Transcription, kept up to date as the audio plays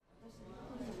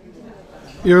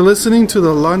You're listening to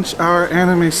the Lunch Hour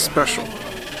Anime Special.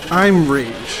 I'm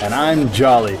Rage. And I'm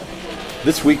Jolly.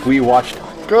 This week we watched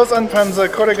Girls on Panzer,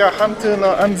 Kore ga Hantou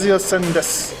no Anzio-sen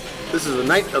desu. This is the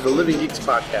Night of the Living Geeks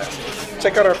podcast.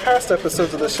 Check out our past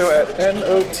episodes of the show at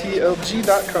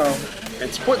notlg.com.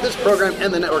 And support this program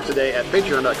and the network today at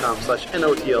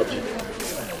patreon.com/notlg.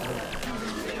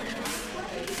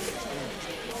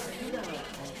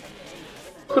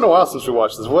 It's been a while since we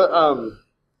watched this.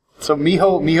 So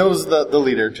Miho's the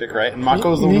leader chick, right? And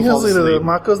Mako's the one who falls asleep.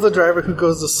 Mako's the driver who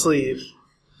goes to sleep.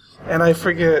 And I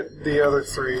forget the other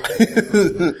three.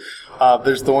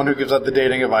 There's the one who gives out the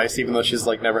dating advice, even though she's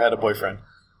never had a boyfriend.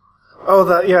 Oh,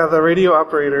 the radio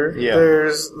operator. Yeah.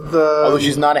 There's the... Although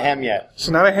she's not a ham yet.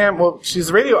 She's not a ham. Well, she's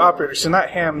a radio operator. She's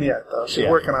not ham yet, though. She's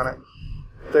working on it.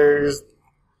 There's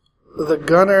the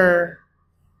gunner...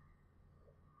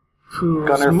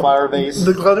 Gunner flower vase.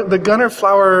 The gunner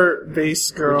flower vase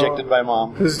girl. Rejected by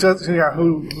mom.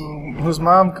 Whose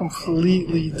mom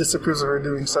completely disapproves of her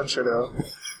doing Senshido.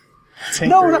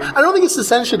 No, I don't think it's the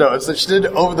Senshido. It's that she did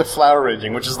over the flower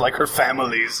raging, which is like her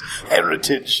family's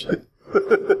heritage.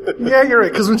 Yeah, you're right.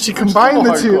 Because when she combined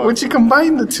the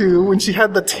two, when she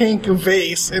had the tank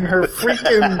vase in her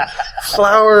freaking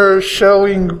flower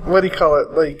showing, what do you call it,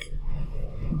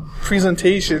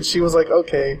 presentation, she was like,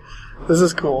 okay. This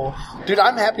is cool. Dude,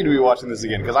 I'm happy to be watching this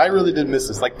again, because I really did miss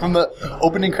this. From the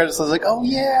opening credits, I was like, oh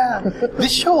yeah!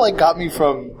 This show, got me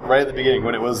from right at the beginning,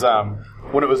 when it was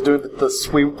doing the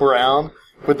sweep around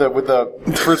with the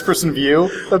first-person view.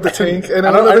 Of the tank. And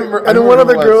one of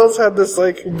the girls had this,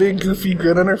 big goofy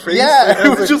grin on her face. Yeah,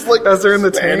 it was just as they're in the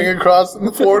tank. Standing across in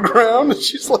the foreground, and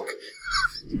she's like...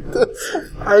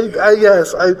 I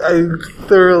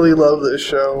thoroughly love this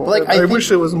show. I wish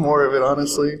there was more of it,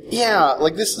 honestly. Yeah,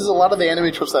 this is a lot of the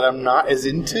anime tropes that I'm not as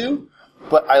into,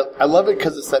 but I love it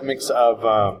because it's that mix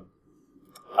of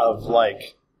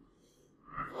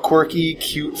quirky,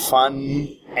 cute, fun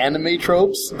anime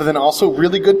tropes, but then also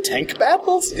really good tank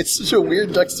battles. It's such a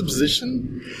weird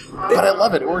juxtaposition, but I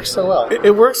love it. It works so well.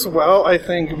 It works well, I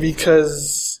think,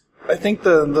 because I think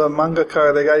the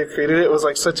mangaka, the guy who created it, was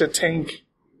such a tank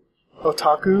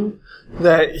otaku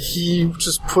that he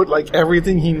just put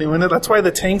everything he knew in it. That's why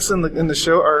the tanks in the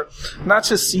show are not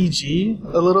just CG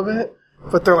a little bit,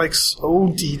 but they're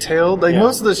so detailed.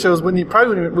 Most of the shows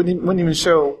wouldn't even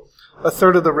show a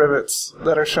third of the rivets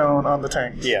that are shown on the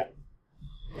tanks. Yeah,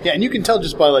 yeah, and you can tell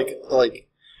just by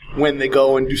when they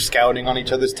go and do scouting on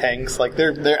each other's tanks,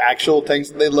 they're actual tanks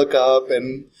that they look up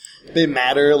and they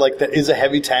matter. That is a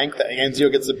heavy tank. That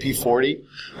Anzio gets a P40.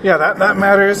 Yeah, that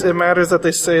matters. It matters that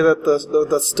they say that the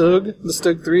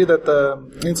Stug 3, that the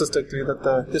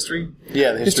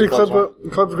history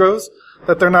club goes,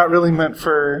 that they're not really meant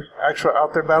for actual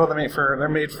out there battle. They're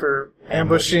made for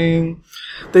ambushing.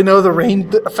 They know the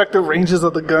effective ranges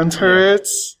of the gun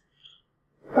turrets.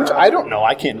 Which I don't know.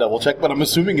 I can't double check, but I'm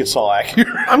assuming it's all accurate.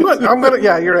 I'm gonna.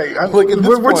 Yeah, you're right.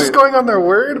 We're just going on their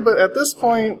word, but at this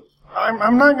point,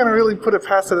 I'm not gonna really put it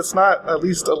past that it's not at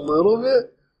least a little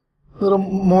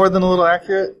more than a little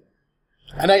accurate.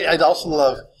 And I'd also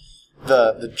love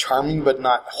the charming but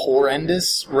not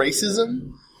horrendous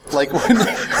racism.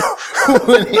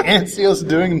 When Anzio's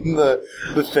doing the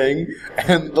thing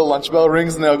and the lunch bell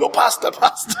rings and they'll go pasta.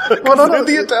 Well, no,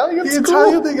 the Italian school.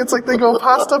 Italian thing, it's they go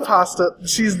pasta.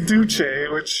 She's Duce,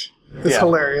 which is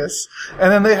hilarious.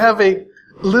 And then they have a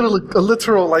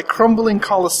literal crumbling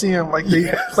coliseum,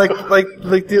 the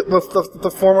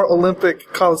former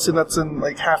Olympic coliseum that's in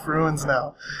half ruins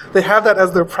now. They have that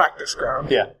as their practice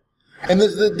ground. Yeah, and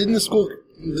didn't the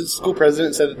school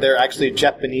president said that they're actually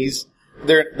Japanese?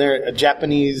 They're a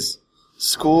Japanese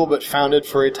school, but founded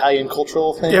for Italian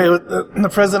cultural thing. Yeah, the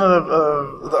president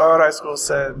of the RI school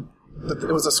said that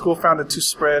it was a school founded to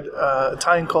spread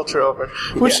Italian culture over,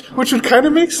 which would kind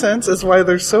of make sense as why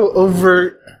they're so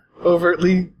overtly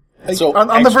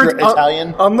on the verge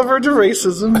Italian on the verge of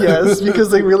racism. Yes,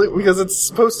 because it's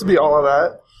supposed to be all of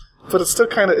that, but it's still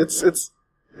kind of it's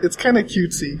kind of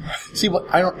cutesy. See,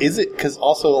 is it because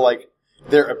also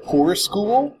they're a poor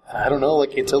school? I don't know.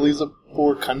 Italy's a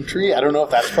poor country. I don't know if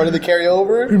that's part of the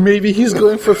carryover. Maybe he's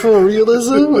going for full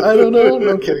realism. I don't know. No,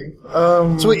 I'm kidding.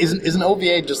 So wait, isn't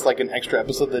OVA just an extra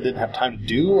episode they didn't have time to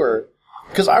do, or?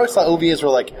 Because I always thought OVAs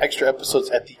were extra episodes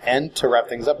at the end to wrap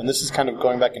things up, and this is kind of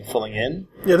going back and filling in.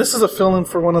 Yeah, this is a fill-in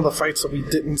for one of the fights that we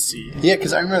didn't see. Yeah,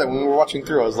 because I remember that when we were watching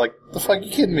through, I was like, the fuck,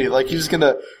 you kidding me? He's just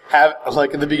gonna have,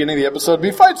 at the beginning of the episode,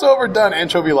 be fight's over, done,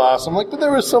 Anchovy lost. I'm but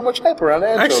there was so much hype around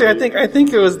Anchovy. Actually, I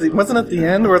think it was, wasn't it the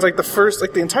end, where it's the first,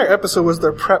 the entire episode was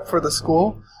their prep for the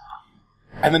school?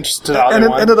 And then just to the other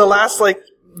one. And then the last,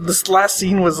 this last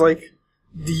scene was, the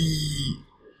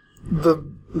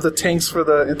the tanks for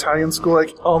the Italian school,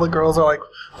 like all the girls are like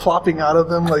plopping out of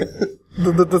them, like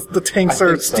the tanks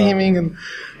are steaming and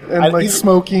like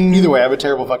smoking. Either way, I have a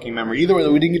terrible fucking memory. Either way,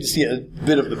 we didn't get to see a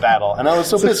bit of the battle, and I was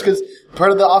so pissed because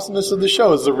part of the awesomeness of the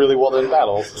show is the really well done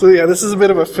battles. So yeah, this is a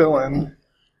bit of a fill-in.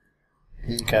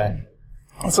 Okay.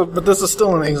 So, but this is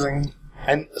still amazing.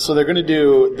 And so they're going to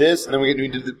do this, and then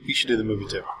we should do the movie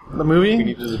too. The movie? We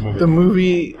need to do the movie. The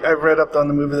movie, I read up on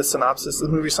the movie, the synopsis. The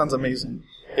movie sounds amazing.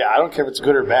 Yeah, I don't care if it's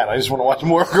good or bad. I just want to watch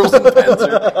more Girls in the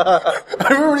Panzer. I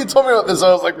remember when you told me about this,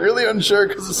 I was like really unsure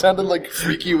because it sounded like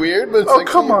freaky weird. But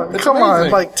it's come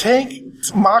on. Like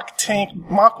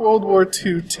mock World War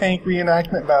II tank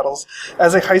reenactment battles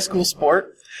as a high school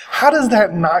sport. How does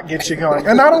that not get you going?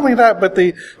 And not only that,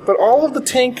 but all of the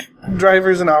tank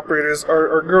drivers and operators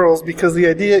are girls, because the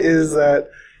idea is that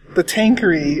the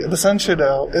tankery, the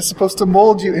Senshido, is supposed to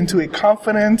mold you into a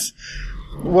confident,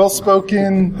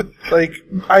 well-spoken, like,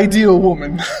 ideal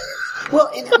woman. Well,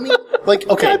 I mean, like,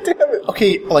 okay. God damn it.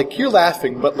 Okay, like, you're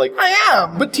laughing, but like... I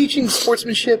am! But teaching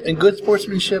sportsmanship and good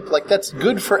sportsmanship, like, that's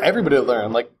good for everybody to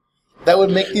learn. Like, that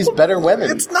would make these better women.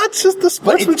 It's not just the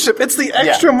sportsmanship, it's the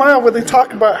extra mile where they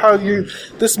talk about how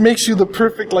this makes you the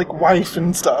perfect, like, wife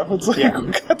and stuff. It's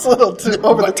like, that's a little too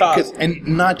over the top. And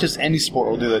not just any sport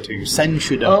will do that to you.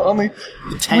 Senshido. Only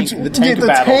the tank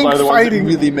battles are the ones that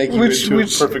really make you into a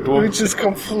perfect woman. Which is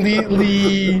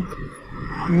completely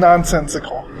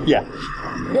nonsensical. Yeah.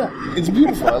 Yeah. It's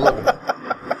beautiful. I love it.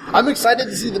 I'm excited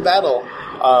to see the battle.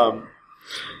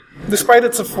 Despite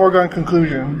it's a foregone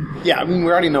conclusion. Yeah, I mean,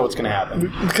 we already know what's going to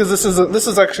happen. Because this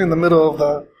is actually in the middle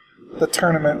of the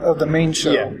tournament of the main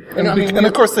show. Yeah. And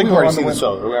of course they go on the win.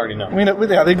 We already know.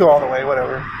 Yeah, they go all the way,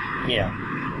 whatever. Yeah.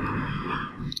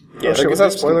 Yeah, was that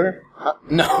a spoiler?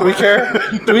 No. Do we care?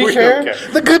 Do we care?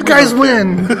 The good guys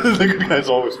win! The good guys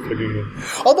always fucking win.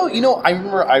 Although, I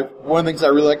remember one of the things I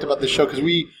really liked about this show, because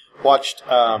we watched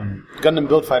Gundam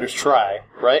Build Fighters Try,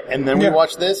 right? And then we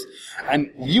watched this, and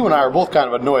you and I are both kind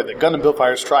of annoyed that Gundam Build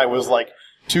Fighters Try was like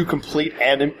two complete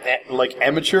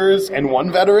amateurs and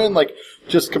one veteran, like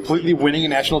just completely winning a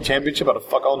national championship out of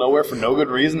fuck all nowhere for no good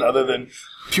reason other than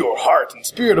pure heart and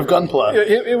spirit of Gunpla.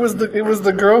 It was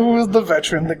the girl who was the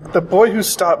veteran, the boy who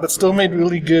stopped but still made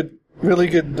really good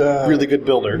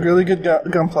builder. Really good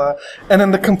gunpla. And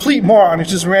then the complete moron who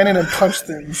just ran in and punched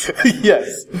things.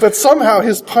 Yes. But somehow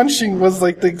his punching was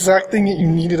like the exact thing that you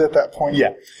needed at that point.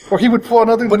 Yeah. Or he would pull out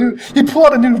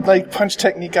a new like punch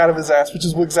technique out of his ass, which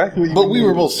is exactly what you But we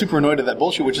were both super annoyed at that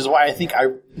bullshit, which is why I think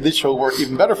this show worked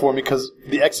even better for me, because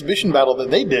the exhibition battle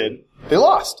that they did, they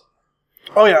lost.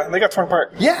 Oh yeah, they got torn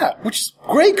apart. Yeah, which is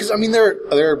great, because I mean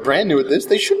they're brand new at this.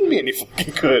 They shouldn't be any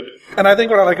fucking good. And I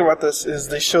think what I like about this is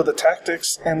they show the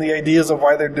tactics and the ideas of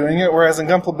why they're doing it, whereas in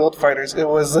Gunpla Build Fighters, it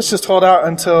was, let's just hold out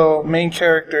until main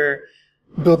character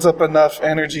builds up enough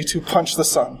energy to punch the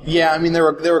sun. Yeah, I mean, there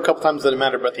were a couple times that it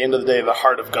mattered, but at the end of the day, the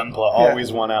heart of Gunpla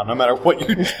always won out, no matter what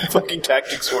your fucking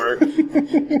tactics were.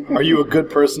 Are you a good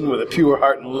person with a pure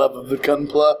heart and love of the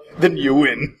Gunpla? Then you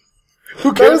win.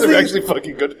 Who cares if you're actually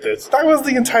fucking good at this? That was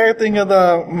the entire thing of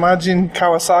the Majin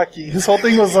Kawasaki. His whole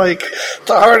thing was like,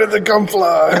 the heart of the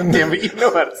Gunpla. And damn it, you know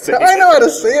how to say it. I know how to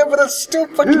say it, but it's still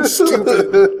fucking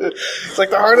stupid. It's like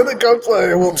the heart of the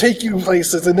Gunpla will take you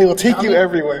places, and they will take you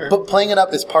everywhere. But playing it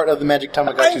up is part of the Magic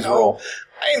Tamagotchi's role.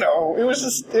 I know. It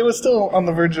was still on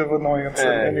the verge of annoyance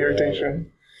and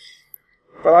irritation.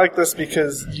 But I like this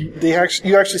because you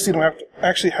actually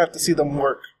have to see them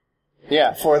work.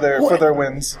 Yeah, for their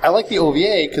wins. I like the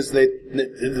OVA because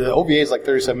the OVA is like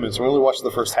 37 minutes. We only watched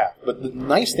the first half. But the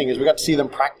nice thing is we got to see them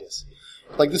practice.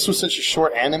 Like, this was such a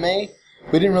short anime.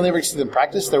 We didn't really ever see them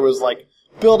practice. There was like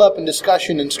build up and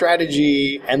discussion and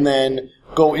strategy, and then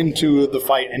go into the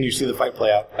fight, and you see the fight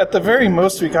play out. At the very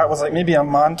most we got was like maybe a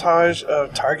montage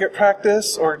of target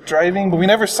practice or driving, but we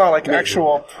never saw like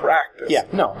actual practice. Yeah,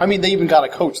 no. I mean, they even got a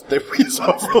coach that we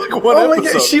saw for like one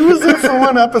episode. Like, she was there for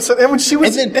one episode, and when she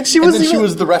was, she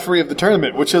was the referee of the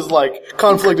tournament, which is like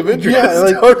conflict of interest. Yeah,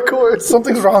 like hardcore.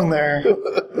 Something's wrong there.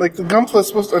 Like the Gunpla is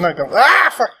supposed to, or not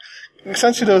Gunpla. Fuck.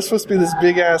 Senshido is supposed to be this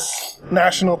big ass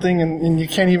national thing, and you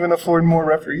can't even afford more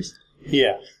referees.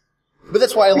 Yeah. But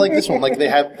that's why I like this one. Like, they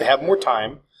have more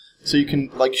time, so you can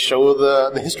like show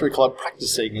the history club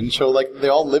practicing and show like they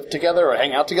all live together or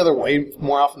hang out together way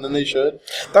more often than they should.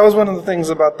 That was one of the things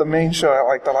about the main show I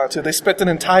liked a lot too. They spent an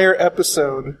entire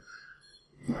episode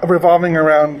revolving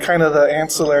around kind of the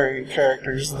ancillary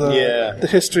characters, the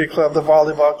history club, the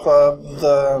volleyball club,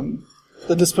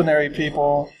 the disciplinary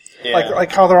people,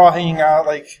 like how they're all hanging out,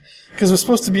 like because it was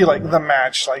supposed to be like the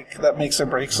match, like that makes or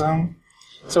breaks them.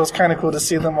 So it's kind of cool to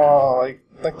see them all,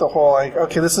 like the whole, like,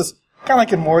 okay, this is Kind of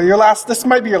like in War. This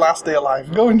might be your last day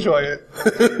alive. Go enjoy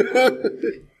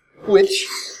it. Which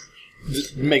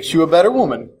makes you a better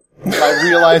woman by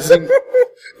realizing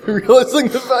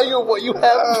the value of what you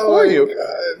have before you.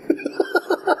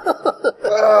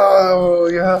 Oh,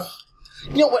 yeah.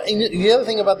 You know what? And the other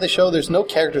thing about the show, there's no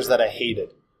characters that I hated.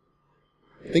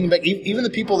 Thinking back, even the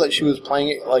people that she was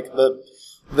playing, like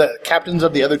the captains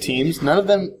of the other teams, none of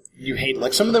them you hate.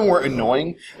 Like, some of them were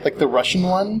annoying. Like the Russian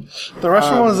one. The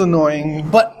Russian one was annoying.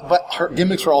 But her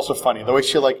gimmicks were also funny. The way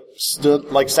she, like,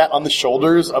 sat on the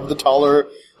shoulders of the taller,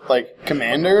 like,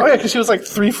 commander. Oh, yeah, because she was, like,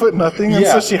 3 foot nothing, and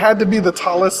so she had to be the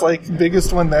tallest, like,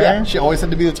 biggest one there. Yeah, she always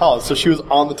had to be the tallest, so she was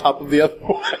on the top of the other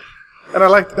one.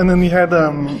 And then you had,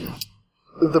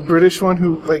 the British one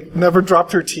who, like, never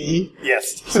dropped her tea.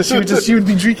 Yes. So she would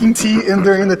be drinking tea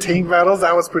during the tank battles.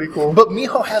 That was pretty cool. But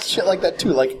Miho has shit like that too.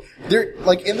 Like, they're,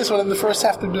 like, in this one, in the first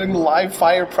half, they're doing live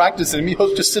fire practice, and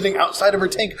Miho's just sitting outside of her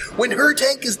tank when her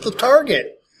tank is the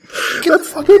target.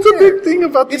 That's a big thing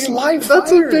about it's live fire.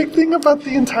 That's a big thing about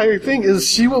the entire thing, is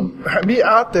she will be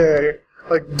out there,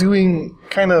 like, doing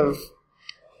kind of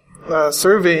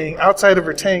surveying outside of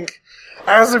her tank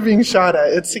as they're being shot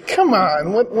at. It's like, come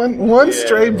on, one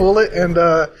stray bullet, and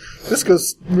this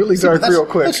goes really dark real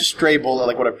quick. That's a stray bullet,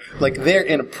 like, whatever. Like, they're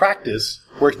in a practice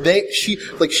where she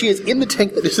is in the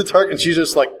tank that is the target, and she's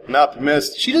just like, nope,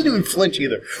 missed. She doesn't even flinch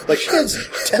either. Like, she has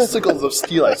testicles of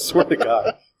steel, I swear to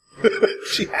God.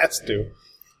 She has to.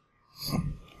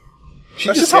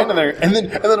 She's just standing there, and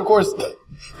then of course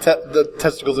the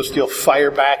testicles of steel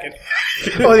fire back and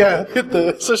hit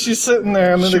the. So she's sitting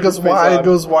there, and then it goes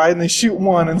wide, and they shoot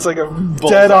one, and it's like a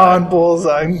dead-on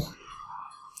bullseye.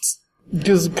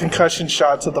 Gives a concussion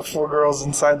shot to the 4 girls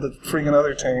inside the freaking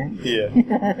other tank. Yeah,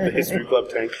 the History Club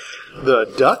tank. The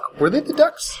duck? Were they the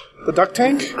ducks? The duck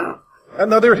tank?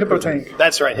 No, they were hippo tank.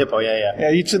 That's right, hippo. Yeah.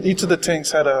 Yeah, each of the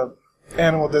tanks had a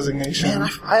animal designation. Man,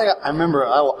 I remember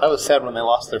I was sad when they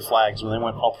lost their flags, when they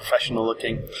went all professional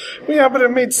looking. Well, yeah, but it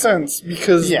made sense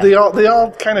because they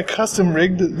all kind of custom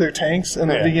rigged their tanks in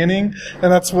the beginning,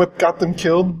 and that's what got them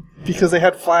killed, because they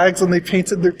had flags and they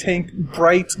painted their tank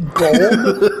bright gold.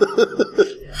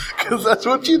 Because that's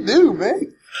what you do,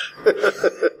 man.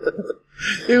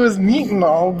 It was neat and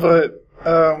all, but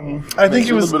I think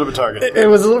it was a little bit of a target. It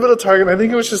was a little bit of a target. I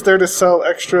think it was just there to sell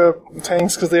extra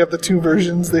tanks because they have the 2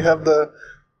 versions. They have the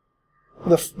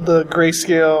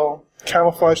grayscale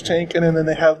camouflage tank, and then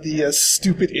they have the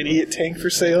stupid idiot tank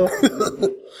for sale.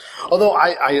 Although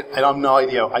I have no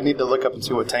idea. I need to look up and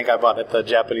see what tank I bought at the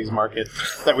Japanese market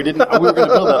that we didn't. We were going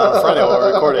to build that on Friday while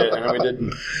we recorded it, and we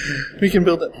didn't. We can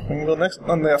build it. We can build next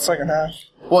on the second half.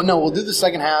 Well, no, we'll do the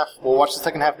second half. We'll watch the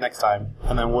second half next time,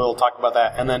 and then we'll talk about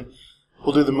that, and then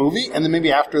we'll do the movie, and then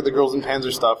maybe after the Girls in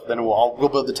Panzer stuff, then we'll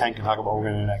build the tank and talk about what we're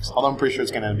going to do next. Although I'm pretty sure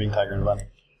it's going to end up being Tiger and Bunny.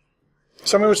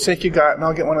 Tell me which tank you got, and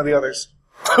I'll get one of the others.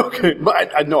 Okay,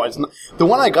 but I know it's not. The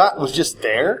one I got was just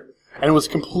there, and it was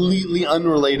completely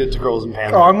unrelated to Girls in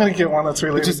Panzer. Oh, I'm going to get one that's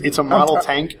related. It's a model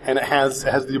tank, and it has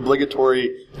the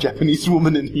obligatory Japanese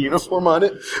woman in uniform on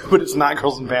it, but it's not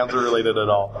Girls in Panzer related at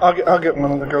all. I'll get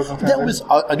one of the Girls in Panzer.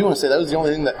 I do want to say, that was the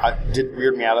only thing that did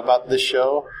weird me out about this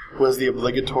show, was the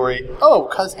obligatory,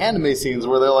 cause anime scenes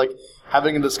where they're, like,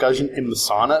 having a discussion in the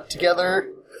sauna together.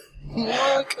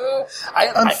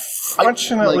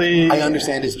 Unfortunately, I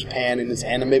understand it's Japan and it's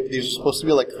anime, but these are supposed to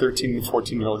be like 13 and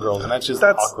 14-year-old girls, and that's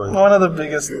awkward. One of the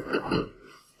biggest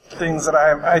things that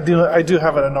I do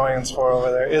have an annoyance for over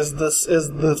there is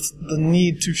the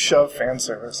need to shove fan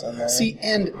service in there. See,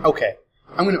 and okay,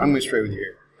 I'm gonna stray with you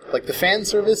here. Like, the fan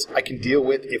service, I can deal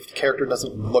with if the character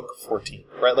doesn't look 14,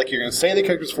 right? Like, you're going to say the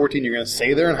character's 14, you're going to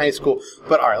say they're in high school,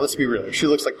 but alright, let's be real. She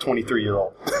looks like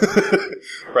 23-year-old.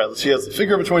 Right, she has the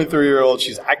figure of a 23-year-old,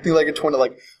 she's acting like a 20,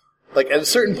 like at a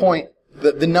certain point,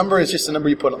 the number is just a number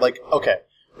you put, like, okay.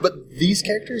 But these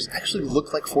characters actually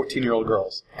look like 14-year-old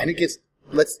girls, and it gets,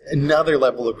 another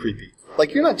level of creepy.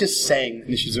 Like, you're not just saying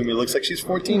Nishizumi looks like she's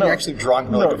 14, you're actually drawing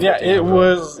her like a 14. Yeah, it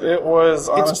was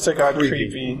honest to God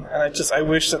creepy. And I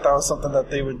wish that was something that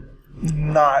they would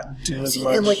not do as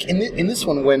much. And, like, in this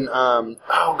one, when,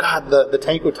 the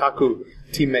Tank Otaku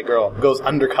teammate girl goes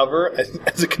undercover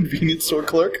as a convenience store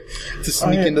clerk to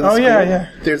sneak into the school. Yeah.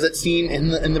 There's that scene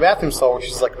in the bathroom stall where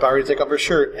she's, like, about ready to take off her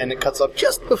shirt, and it cuts off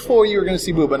just before you were going to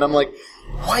see boob. And I'm like,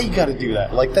 why you gotta do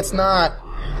that? Like, that's not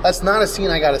a scene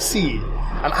I gotta see.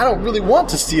 And I don't really want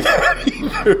to see that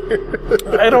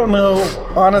either. I don't know,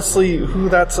 honestly, who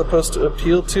that's supposed to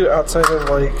appeal to outside of,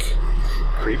 like,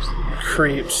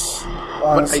 Creeps,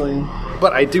 honestly.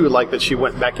 But I do like that she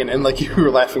went back in, and like you were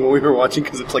laughing when we were watching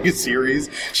because it's like a series.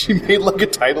 She made like a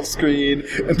title screen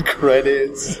and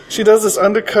credits. She does this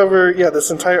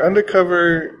this entire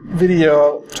undercover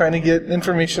video trying to get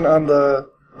information on the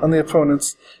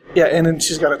opponents. Yeah, and then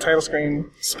she's got a title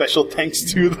screen. Special thanks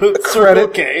to the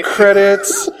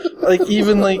credits, like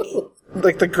even like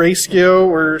the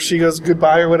grayscale where she goes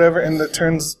goodbye or whatever, and it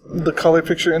turns the color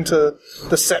picture into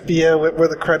the sepia where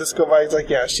the credits go by. It's like,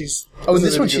 yeah, she's... Oh, and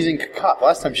this one she's in caught.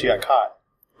 Last time she got caught.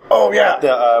 Oh, yeah.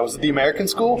 Was it the American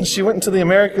school? She went into the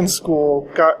American school,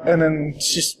 and then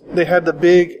they had the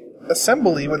big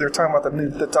assembly where they were talking about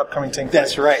the upcoming tank.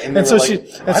 That's right. And so she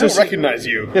recognize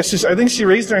you. Yeah, I think she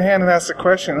raised her hand and asked a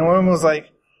question, and one of them was like,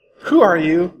 "Who are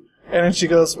you?" And then she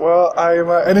goes, "Well, I'm..."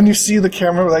 and then you see the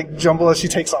camera like jumble as she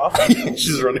takes off.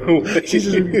 She's running away.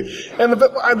 And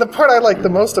the part I like the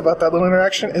most about that little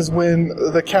interaction is when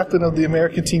the captain of the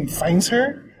American team finds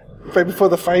her right before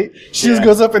the fight. She just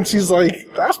goes up and she's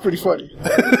like, "That's pretty funny."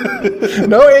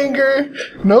 No anger,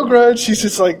 no grudge. She's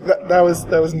just like, that was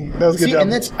good job.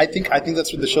 And I think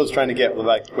that's what the show's trying to get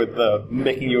with the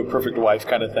making you a perfect wife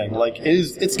kind of thing. Like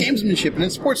it's gamesmanship and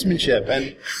it's sportsmanship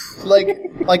and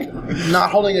like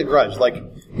not holding a grudge. Like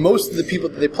most of the people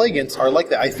that they play against are like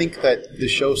that. I think that the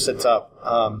show sets up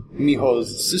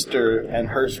Miho's sister and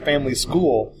her family's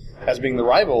school as being the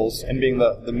rivals and being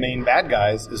the main bad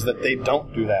guys, is that they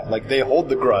don't do that. Like, they hold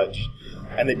the grudge,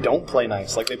 and they don't play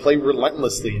nice. Like, they play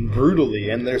relentlessly and brutally,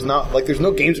 and there's no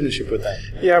gamesmanship with that.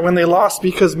 Yeah, when they lost,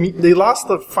 because they lost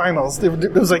the finals,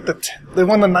 it was like they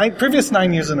won the previous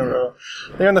 9 years in a row.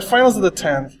 They're in the finals of the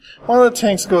 10th. One of the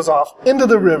tanks goes off into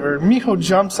the river. Miho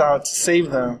jumps out to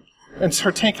save them, and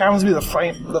her tank happens to be the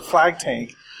flag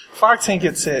tank. Flag tank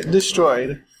gets hit,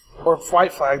 destroyed. Or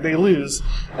white flag, they lose.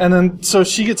 And then, so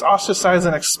she gets ostracized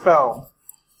and expelled.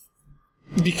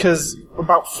 Because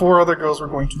about 4 other girls were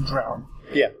going to drown.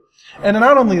 Yeah. And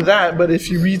not only that, but if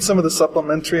you read some of the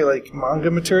supplementary, manga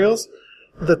materials,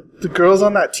 the girls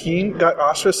on that team got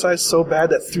ostracized so bad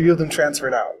that 3 of them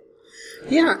transferred out.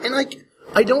 Yeah, and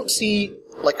I don't see,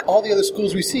 all the other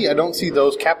schools we see, I don't see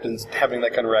those captains having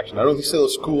that kind of reaction. I don't see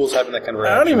those schools having that kind of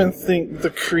reaction. I don't even think the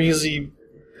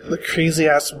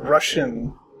crazy-ass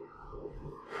Russian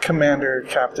commander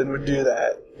captain would do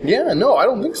that. Yeah, no, I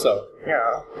don't think so.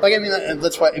 Yeah.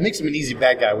 That's why it makes them an easy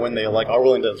bad guy when they, are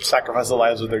willing to sacrifice the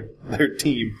lives of their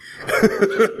team.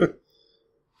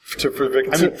 For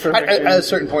victory. At a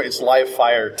certain point, it's live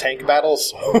fire tank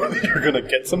battles, so you're going to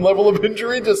get some level of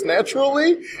injury just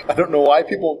naturally. I don't know why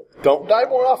people don't die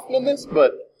more often in this,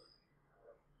 but...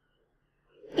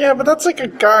 Yeah, but that's like a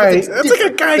guy. That's like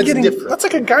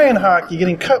a guy in hockey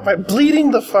getting cut by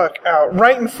bleeding the fuck out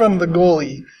right in front of the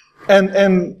goalie, and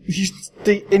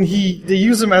they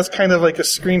use him as kind of like a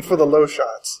screen for the low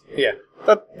shots. Yeah,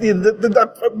 they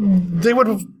would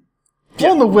have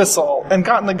blown the whistle and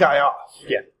gotten the guy off.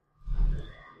 Yeah.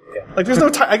 Like, there's no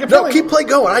time. No, keep play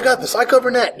going. I got this. I cover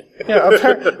net. Yeah,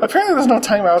 apparently there's no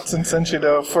timeouts in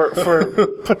Senshido for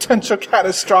potential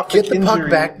catastrophic injury. Get the puck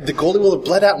back. The goalie will have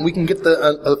bled out, and we can get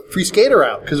a free skater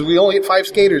out, because we only get 5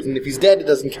 skaters, and if he's dead, it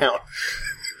doesn't count.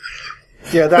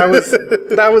 Yeah, that was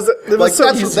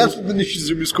so easy. That's what the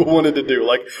Nishizumi school wanted to do.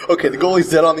 Okay, the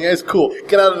goalie's dead on the ice. Cool.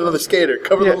 Get out another skater.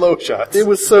 Cover the low shots. It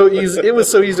was so easy. It was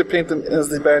so easy to paint them as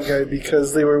the bad guy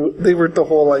because they were the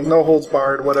whole no holds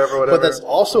barred, whatever. But that's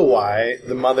also why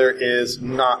the mother is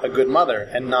not a good mother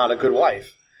and not a good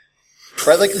wife.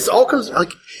 Right? This all comes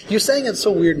you're saying it's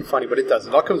so weird and funny, but it does.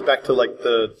 It all comes back to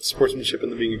the sportsmanship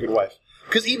and the being a good wife.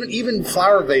 Because even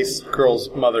Flower Vase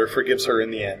Girl's mother forgives her in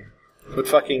the end. But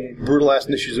fucking brutal-ass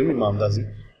Nishizumi mom doesn't.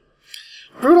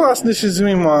 Brutal-ass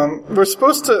Nishizumi mom, we're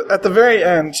supposed to, at the very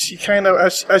end, she kind of,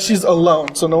 as she's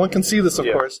alone, so no one can see this, of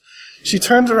course, she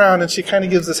turns around and she kind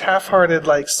of gives this half-hearted,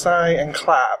 sigh and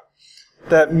clap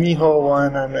that Miho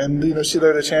won, and they're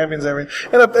the champions and everything.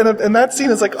 And that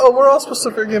scene is we're all supposed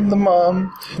to forgive the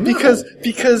mom,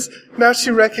 because now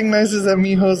she recognizes that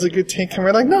Miho's a good tank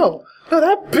commander. No,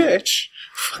 that bitch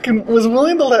fucking was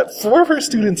willing to let 4 of her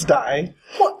students die.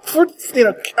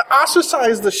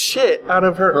 Ostracize the shit out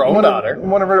of her own daughter.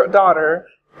 One of her daughter,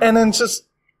 and then just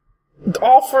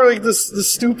all for this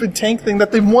stupid tank thing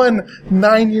that they've won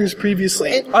 9 years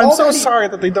previously. And I'm so sorry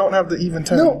that they don't have the even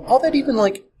 10. No, all that even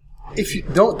if you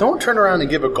don't turn around and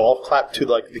give a golf clap to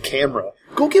the camera.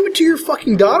 Go give it to your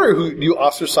fucking daughter who you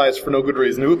ostracized for no good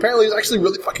reason, who apparently is actually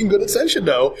really fucking good at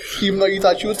Senshido, even though you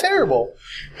thought she was terrible.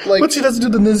 But she doesn't do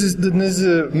the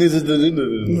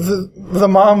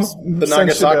mom's the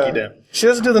Nagasaki Senshido. den. She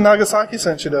doesn't do the Nagasaki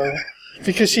Senshido.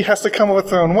 because she has to come up with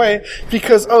her own way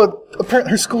because,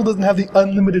 apparently her school doesn't have the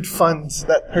unlimited funds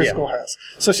that her school has.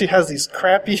 So she has these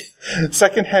crappy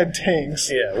second-hand tanks.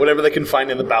 Yeah, whatever they can find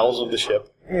in the bowels of the ship.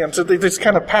 Yeah, so they just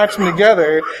kind of patch them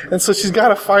together, and so she's got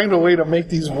to find a way to make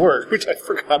these work. Which I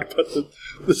forgot about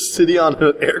the city on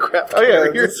an aircraft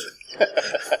carrier.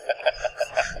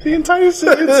 The entire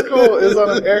city and school is on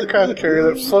an aircraft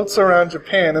carrier that floats around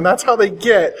Japan, and that's how they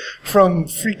get from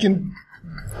freaking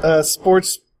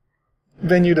sports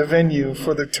venue to venue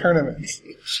for their tournaments.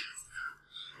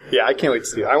 Yeah, I can't wait to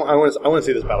see it. I want to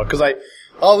see this battle, because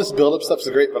all this build-up stuff is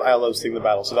great, but I love seeing the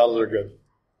battles, so battles are good.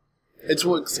 It's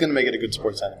what's going to make it a good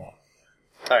sports anime. All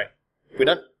right. We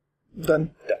done?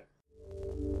 Done.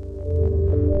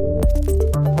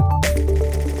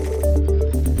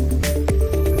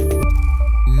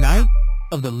 Night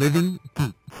of the Living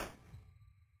Geek.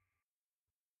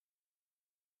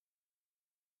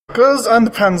 Girls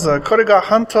and Panzer, これが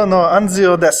Hantouの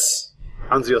Anzioです.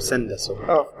 Anzio-sen Desu.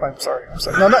 Oh, I'm sorry.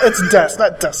 No, it's Des,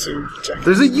 not Desu. Jack.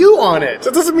 There's a U on it!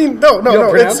 That doesn't mean, no,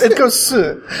 it goes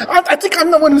Su. I think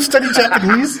I'm the one who studied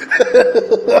Japanese.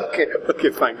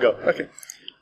 Okay, fine, go. Okay.